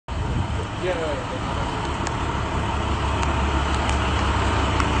Hey,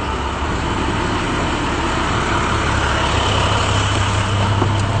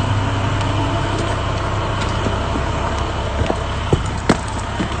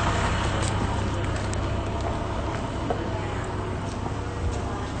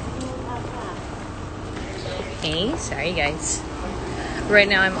 sorry guys. Right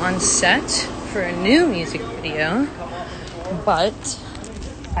now I'm on set for a new music video, but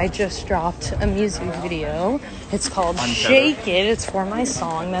I just dropped a music video. It's called Shake It. It's for my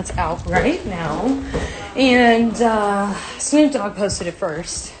song that's out right now. And Snoop Dogg posted it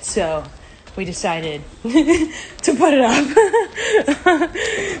first, so we decided to put it up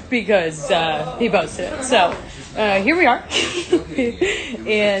because he posted it. So here we are.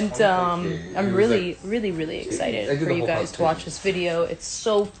 And I'm really excited for you guys to watch this video. It's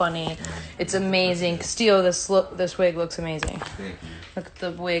so funny. It's amazing. Castillo, this wig looks amazing. Thank you. Look at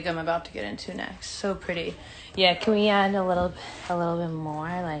the wig I'm about to get into next. So pretty. Yeah, can we add a little bit more,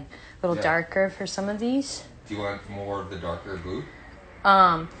 like a little darker for some of these? Do you want more of the darker blue?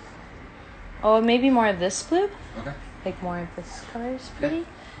 Oh, maybe more of this blue. Okay. Like more of this color is pretty.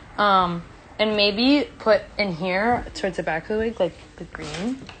 Yeah. And maybe put in here towards the back of the wig, like the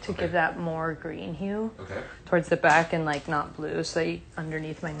green, to give that more green hue. Okay. Towards the back and like not blue, so that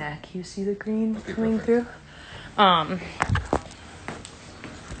underneath my neck you see the green coming through.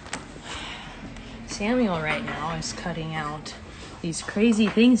 Samuel right now is cutting out these crazy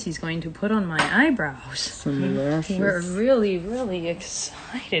things he's going to put on my eyebrows. Some lashes. We're really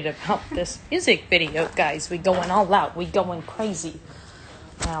excited about this music video, guys. We going all out. We going crazy.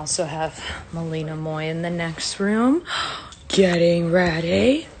 I also have Melina Moy in the next room getting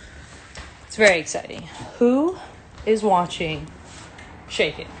ready. It's very exciting. Who is watching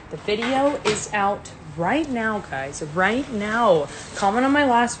Shake It? The video is out right now, guys. Right now. Comment on my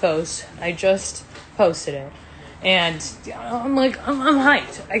last post. I just posted it. And I'm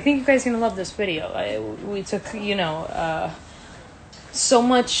hyped. I think you guys are going to love this video. We took, we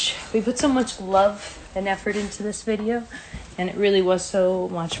put so much love and effort into this video. And it really was so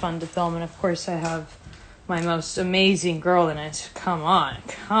much fun to film. And of course I have my most amazing girl in it. Come on.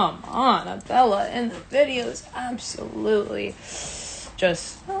 Abella in the video is absolutely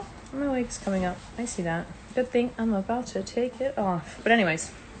just... Oh, my wig's coming up. I see that. Good thing I'm about to take it off. But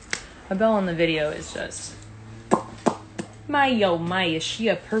anyways, Abella in the video is just... Maya, is she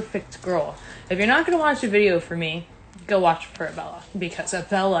a perfect girl? If you're not going to watch a video for me, go watch it for Abella. Because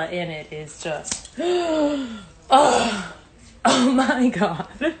Abella in it is just... Oh my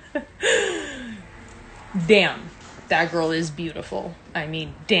god. Damn, that girl is beautiful. I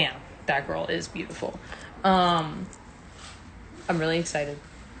mean, damn, that girl is beautiful. I'm really excited.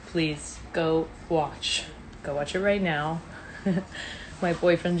 Please go watch. Go watch it right now. My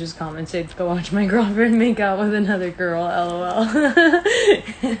boyfriend just commented, go watch my girlfriend make out with another girl, LOL.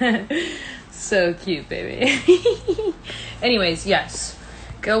 So cute, baby. Anyways, yes,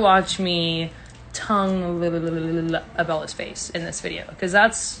 go watch me tongue Abella's face in this video, because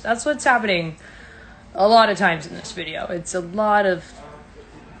that's what's happening a lot of times in this video. It's a lot of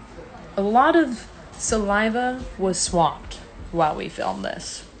saliva was swamped while we filmed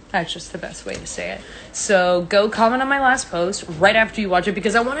this. That's just the best way to say it. So go comment on my last post right after you watch it,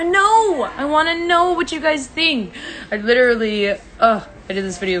 because I want to know what you guys think. I literally I did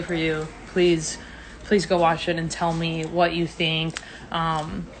this video for you. Please go watch it and tell me what you think,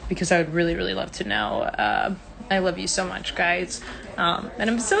 because I would really love to know. I love you so much, guys, and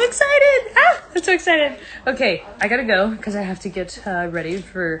I'm so excited. I'm so excited. Okay, I gotta go because I have to get ready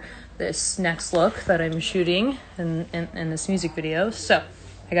for this next look that I'm shooting in this music video. So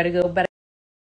I gotta go.